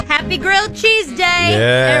Happy Grilled Cheese Day,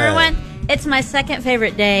 everyone. It's my second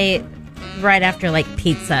favorite day right after, like,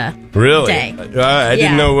 pizza day. I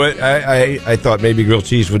didn't know what... I thought maybe grilled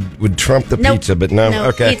cheese would trump the pizza, but no.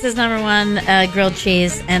 Okay. Pizza's number one, grilled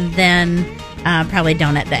cheese, and then probably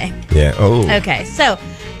donut day. Yeah. Oh. Okay, so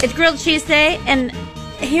it's Grilled Cheese Day, and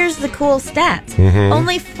here's the cool stats.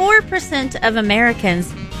 Only 4% of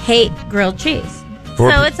Americans hate grilled cheese.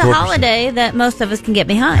 So it's a 4%. holiday that most of us can get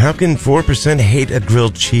behind. How can 4% hate a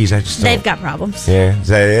grilled cheese? I just don't. They've got problems. Yeah, is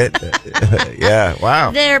that it? Yeah, wow.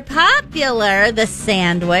 They're popular, the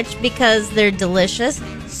sandwich, because they're delicious,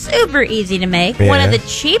 super easy to make, one of the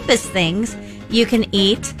cheapest things you can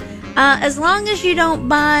eat, as long as you don't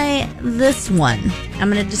buy this one. I'm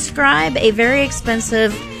going to describe a very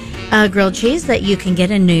expensive grilled cheese that you can get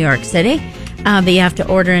in New York City. But you have to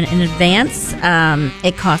order in advance.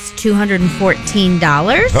 It costs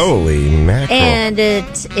 $214. Holy mackerel. And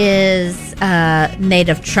it is made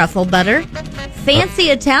of truffle butter,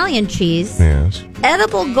 fancy Italian cheese,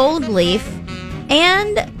 edible gold leaf,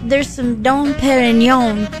 and there's some Dom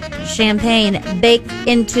Perignon champagne baked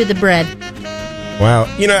into the bread. Wow.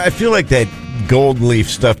 You know, I feel like that gold leaf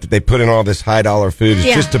stuff that they put in all this high dollar food is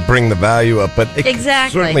just to bring the value up, but it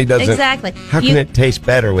certainly doesn't. Exactly. How can it taste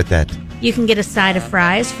better with that? You can get a side of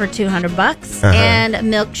fries for $200 and a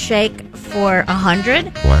milkshake for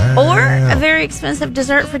 $100. Wow. Or a very expensive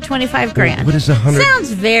dessert for $25,000. What is $100?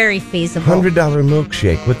 Sounds very feasible. $100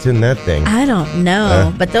 milkshake. What's in that thing? I don't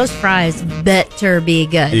know, but those fries better be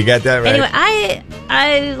good. You got that right. Anyway,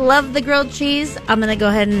 I love the grilled cheese. I'm going to go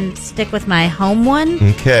ahead and stick with my home one.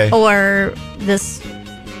 Okay. Or this,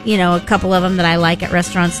 a couple of them that I like at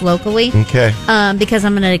restaurants locally. Okay. Because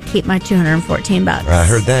I'm going to keep my $214. I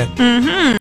heard that.